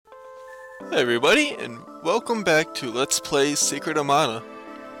Hey everybody, and welcome back to Let's Play Secret of Mana.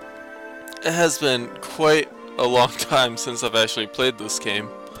 It has been quite a long time since I've actually played this game.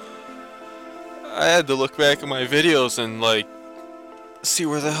 I had to look back at my videos and see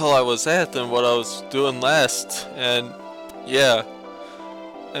where the hell I was at and what I was doing last. And yeah,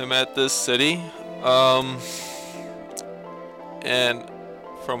 I'm at this city. And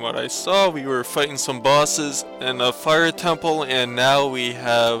from what I saw, we were fighting some bosses in a fire temple, and now we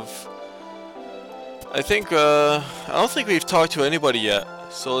have I don't think we've talked to anybody yet,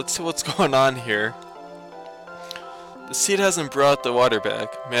 so let's see what's going on here. The seed hasn't brought the water back.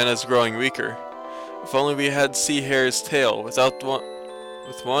 Mana's growing weaker. If only we had Sea Hare's tail. Without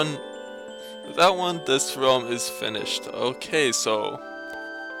one, this realm is finished. Okay, so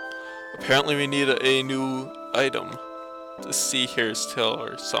apparently we need a new item. The Sea Hare's tail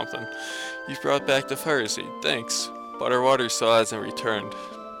or something. You've brought back the fire seed. Thanks. But our water still hasn't returned.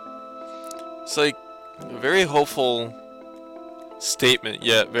 It's like a very hopeful statement,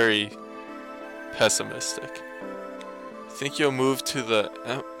 yet very pessimistic. Think you'll move to the...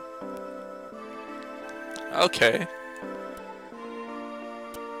 Okay.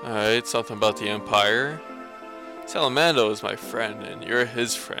 Alright, something about the Empire. Salamando is my friend, and you're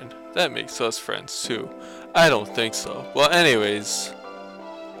his friend. That makes us friends, too. I don't think so. Well, anyways...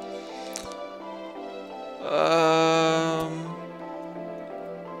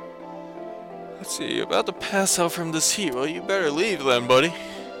 Let's see, you're about to pass out from this heat. Well, you better leave then, buddy.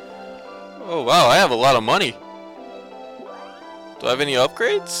 Oh, wow, I have a lot of money. Do I have any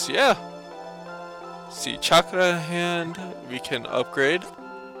upgrades? Yeah. Let's see, Chakra Hand, we can upgrade.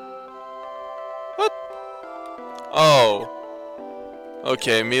 What? Oh.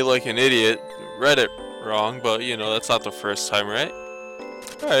 Okay, me like an idiot. Read it wrong, but you know, that's not the first time, right?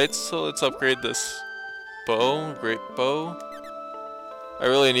 Alright, so let's upgrade this bow. Great bow. I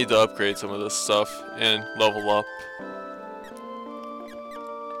really need to upgrade some of this stuff and level up.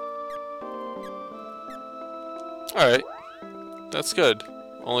 Alright. That's good.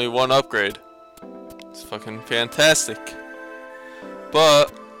 Only one upgrade. It's fucking fantastic.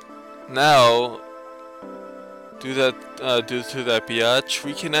 But now, due to that biatch,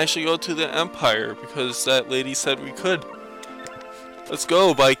 we can actually go to the Empire because that lady said we could. Let's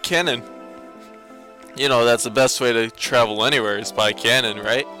go by cannon. You know, that's the best way to travel anywhere is by cannon,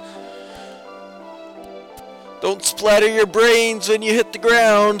 right? Don't splatter your brains when you hit the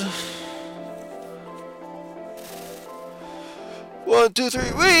ground. 1, 2,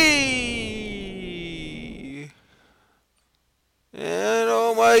 3, whee! And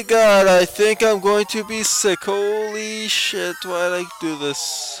oh my god, I think I'm going to be sick. Holy shit, why'd I do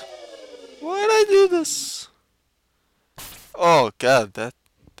this? Why'd I do this? Oh god,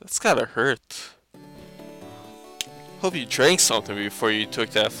 that's gotta hurt. Hope you drank something before you took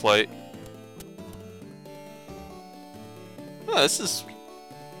that flight. Oh, this is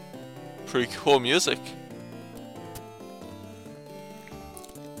pretty cool music.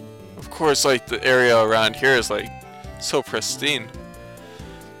 Of course, like, the area around here is, like, so pristine.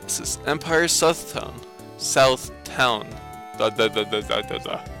 This is Empire South Town. South Town. Da da da da da da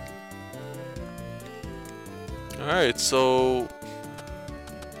da. Alright, so...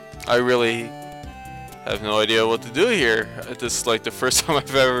 I really have no idea what to do here. This is like the first time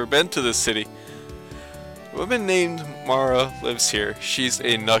I've ever been to this city. A woman named Mara lives here. She's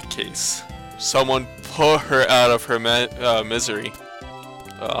a nutcase. Someone pull her out of her misery.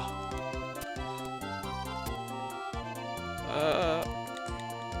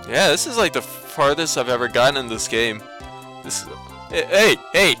 Yeah, this is like the farthest I've ever gotten in this game. This is... Hey!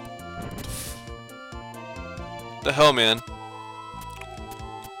 The hell, man?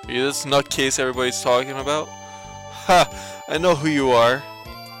 Are you this nutcase everybody's talking about? Ha! I know who you are.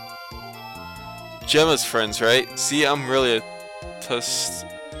 Gemma's friends, right? See, I'm really a Tasnikan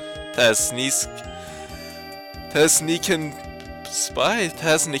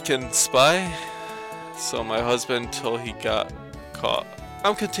spy? So my husband till he got caught.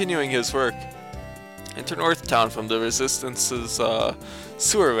 I'm continuing his work. Enter North Town from the Resistance's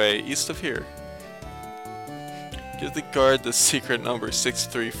sewerway east of here. Give the guard the secret number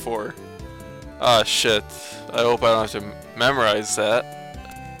 634. Ah, shit. I hope I don't have to memorize that.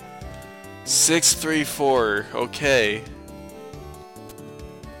 634. Okay.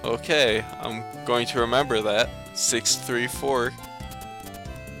 Okay, I'm going to remember that. 634.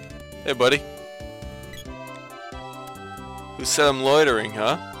 Hey, buddy. Who said I'm loitering,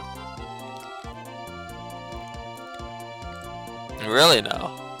 huh? Really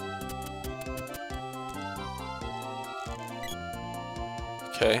now?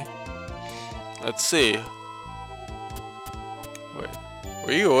 Okay. Let's see. Wait.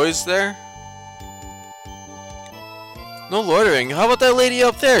 Were you always there? No loitering. How about that lady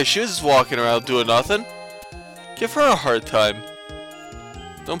up there? She was just walking around doing nothing. Give her a hard time.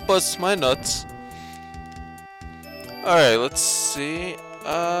 Don't bust my nuts. Alright, let's see.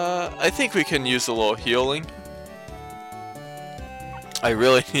 I think we can use a little healing. I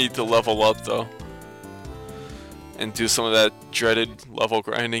really need to level up though. And do some of that dreaded level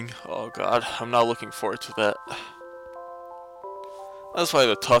grinding. Oh god, I'm not looking forward to that. That's probably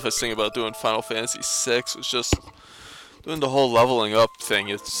the toughest thing about doing Final Fantasy VI was just doing the whole leveling up thing.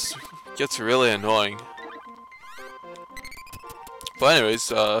 It gets really annoying. But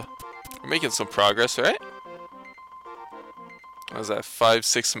anyways, we're making some progress, right? What was that,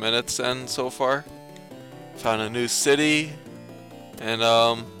 5-6 minutes then so far? Found a new city. And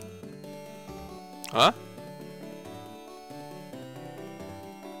huh?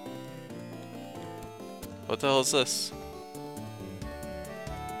 What the hell is this?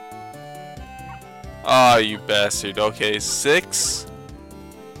 Ah, you bastard. Okay, 6,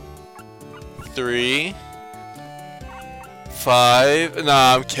 3, 5.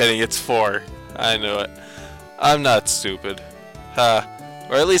 Nah, I'm kidding. It's 4. I knew it. I'm not stupid. Ha.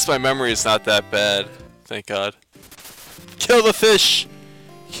 Or at least my memory is not that bad. Thank God. Kill the fish!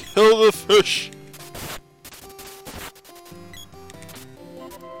 Kill the fish!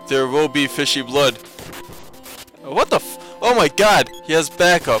 There will be fishy blood. What the f- Oh my god! He has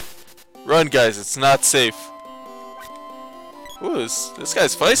backup. Run, guys. It's not safe. Ooh, this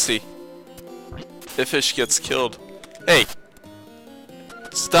guy's feisty. The fish gets killed. Hey!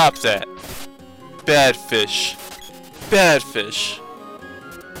 Stop that. Bad fish. Bad fish.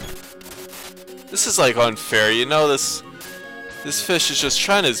 This is like unfair, you know, this fish is just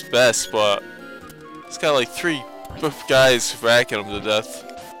trying his best, but he's got like 3 guys whacking him to death.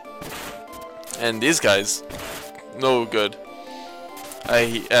 And these guys, no good.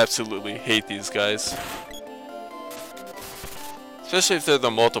 I absolutely hate these guys. Especially if they're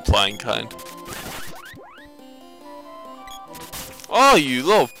the multiplying kind. Oh, you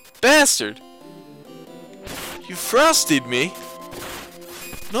little bastard! You frosted me!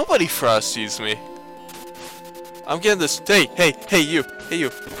 Nobody frosties me. I'm getting this. Hey, you!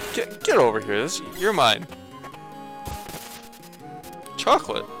 Get over here. You're mine.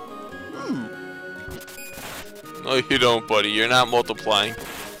 Chocolate. Ooh. No, you don't, buddy. You're not multiplying.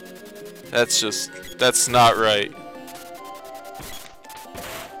 That's not right.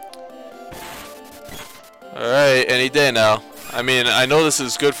 Alright, any day now. I mean, I know this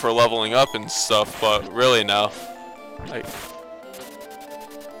is good for leveling up and stuff, but really now.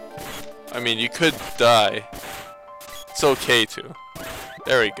 I mean, you could die. It's okay to.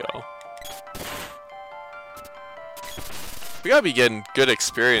 There we go. We gotta be getting good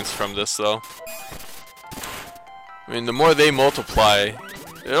experience from this, though. I mean, the more they multiply,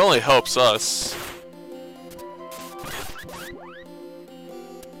 it only helps us.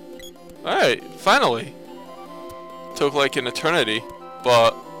 Alright, finally. Took like an eternity,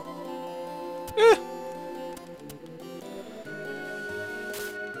 but...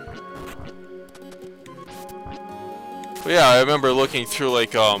 But yeah, I remember looking through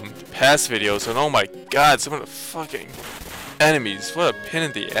like past videos and oh my god, some of the fucking enemies. What a pain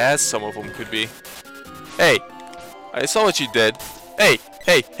in the ass some of them could be. Hey, I saw what you did. Hey,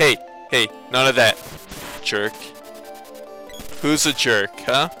 none of that. Jerk. Who's a jerk,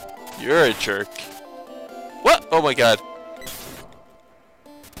 huh? You're a jerk. What? Oh my god.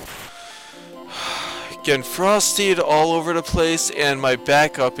 Getting frosted all over the place and my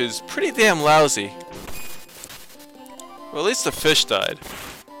backup is pretty damn lousy. Well, at least the fish died.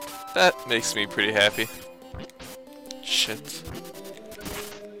 That makes me pretty happy. Shit.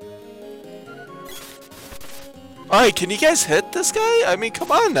 Alright, can you guys hit this guy? I mean, come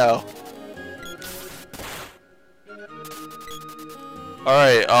on now.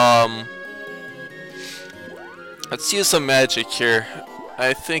 Alright, let's use some magic here.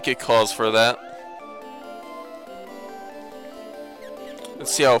 I think it calls for that.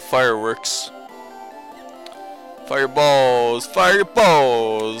 Let's see how fire works. Fireballs!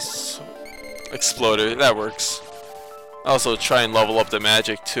 Fireballs! Exploder, that works. Also try and level up the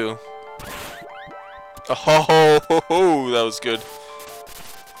magic too. Oh, that was good.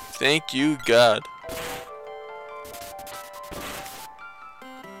 Thank you, God.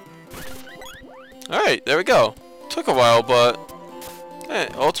 Alright, there we go. Took a while, but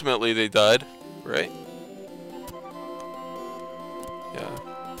ultimately they died, right? Yeah.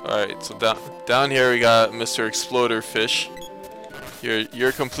 Alright, so down here we got Mr. Exploder Fish. You're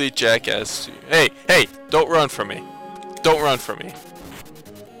a complete jackass. Hey, don't run from me. Don't run from me.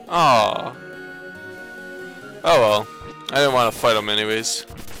 Aww. Oh well. I didn't want to fight him anyways.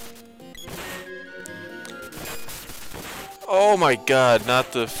 Oh my god,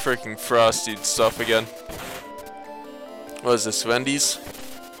 not the freaking frosted stuff again. What is this, Wendy's?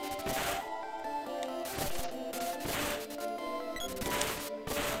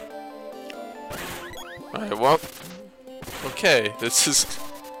 Alright, well. Okay, this is...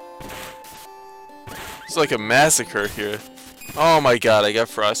 It's like a massacre here. Oh my god, I got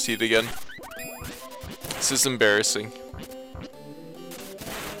frosted again. This is embarrassing.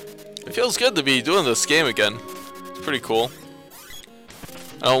 It feels good to be doing this game again. It's pretty cool.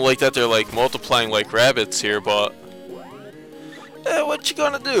 I don't like that they're like multiplying like rabbits here, but what you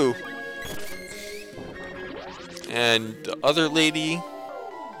gonna do? And the other lady,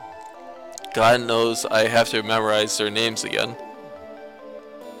 God knows I have to memorize their names again.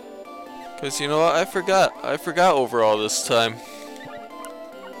 Cause you know what? I forgot overall this time.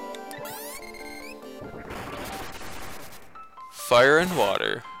 Fire and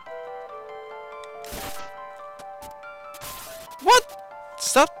water. What?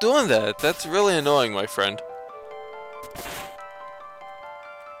 Stop doing that. That's really annoying, my friend.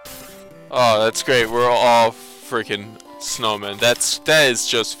 Oh, that's great. We're all freaking snowmen. That is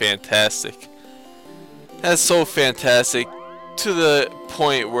just fantastic. That's so fantastic. To the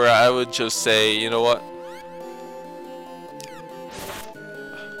point where I would just say, you know what?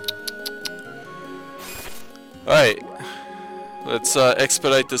 Alright. Let's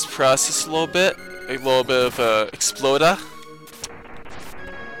expedite this process a little bit. A little bit of exploder.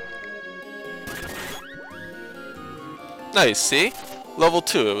 Nice, see? Level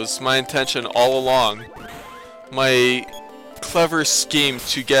 2. It was my intention all along. My clever scheme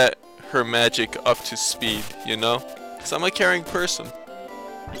to get her magic up to speed, you know? Because I'm a caring person.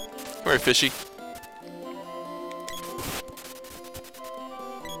 Come here, fishy.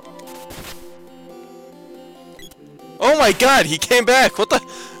 Oh my god, he came back! What the?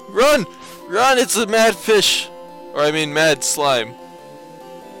 Run! Run, it's a mad fish! Or I mean mad slime.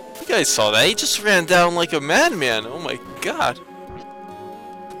 You guys saw that, he just ran down like a madman. Oh my god.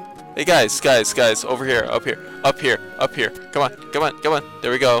 Hey guys, over here, up here. Come on.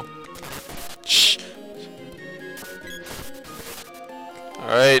 There we go. Shh.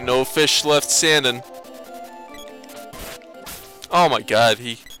 Alright, no fish left standing. Oh my god,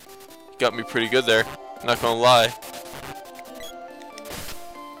 he got me pretty good there. Not gonna lie.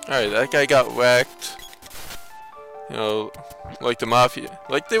 Alright, that guy got whacked. You know, like the mafia.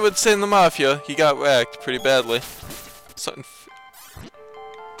 Like they would say in the mafia, he got whacked pretty badly. Something.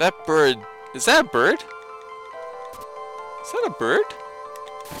 That bird. Is that a bird? Is that a bird?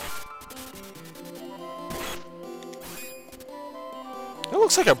 It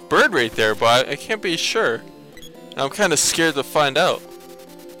looks like a bird right there, but I can't be sure. I'm kind of scared to find out.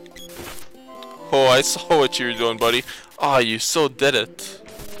 Oh, I saw what you were doing, buddy. Oh, you so did it.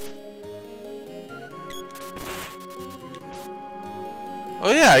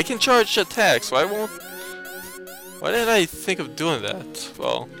 Oh yeah, I can charge attacks. Why didn't I think of doing that?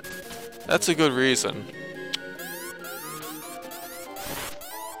 Well, that's a good reason.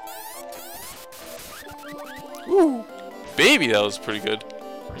 Woo! Baby, that was pretty good.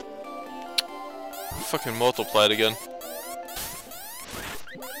 Fucking multiplied again.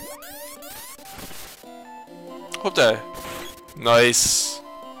 Hope that. Nice.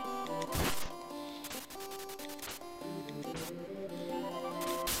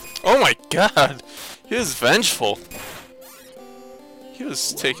 Oh my god! He was vengeful. He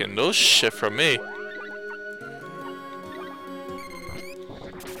was taking no shit from me.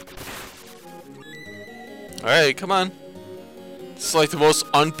 Alright, come on. This is like the most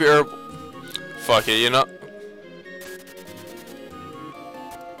unbearable. Fuck it, you know.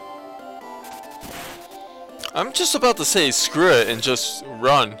 I'm just about to say screw it and just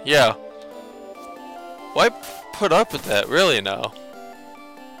run. Yeah. Why put up with that, really now?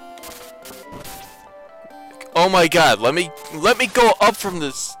 Oh my god, let me go up from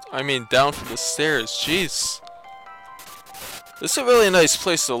this, I mean down from the stairs, jeez. This is a really nice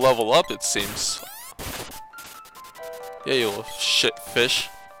place to level up, it seems. Yeah, you little shit fish.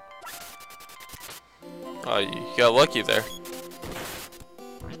 Oh, you got lucky there.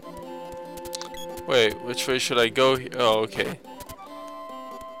 Wait, which way should I go? Oh, okay.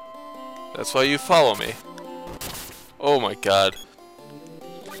 That's why you follow me. Oh my god.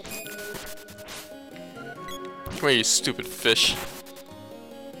 Come here, you stupid fish.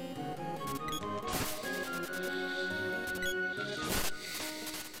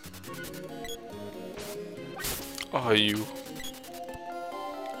 Oh, you.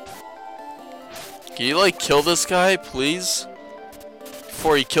 Can you, like, kill this guy, please?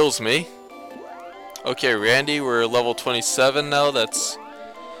 Before he kills me. Okay, Randy, we're level 27 now. It's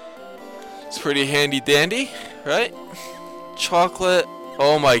pretty handy dandy, right? chocolate.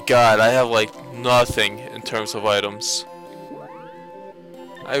 Oh my god, I have like nothing in terms of items.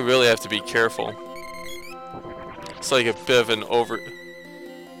 I really have to be careful. It's like a bit of an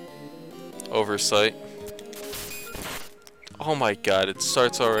oversight. Oh my god, it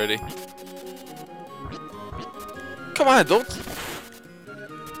starts already. Come on, don't...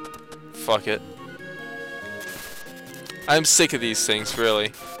 Fuck it. I'm sick of these things,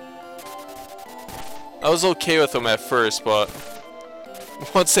 really. I was okay with them at first, but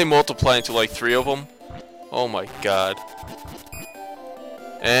once they multiply into like 3 of them, oh my god.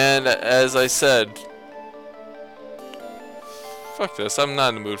 And as I said, fuck this, I'm not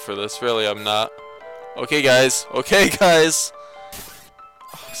in the mood for this, really I'm not. Okay guys,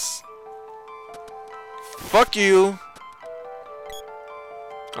 fuck you.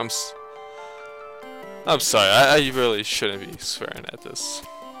 I'm sorry, I really shouldn't be swearing at this.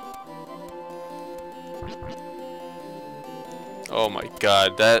 Oh my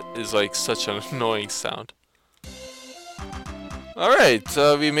god, that is like such an annoying sound. Alright,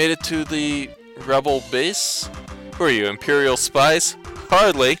 we made it to the rebel base. Who are you, Imperial spies?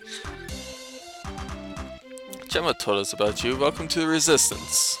 Hardly. Gemma told us about you. Welcome to the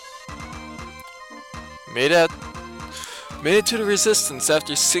Resistance. Made it to the Resistance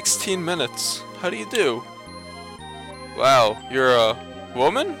after 16 minutes. How do you do? Wow, you're a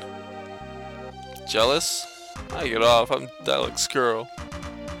woman? Jealous? I get off, I'm Dalek's girl.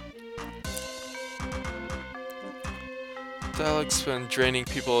 Dalek's been draining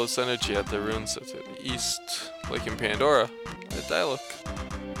people's energy at the ruins of the east, like in Pandora. At Dalek.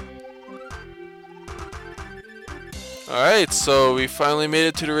 Alright, so we finally made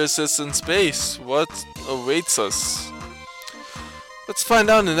it to the Resistance base. What awaits us? Let's find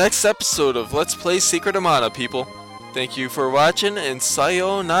out in the next episode of Let's Play Secret of Mana, people. Thank you for watching, and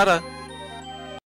sayonara.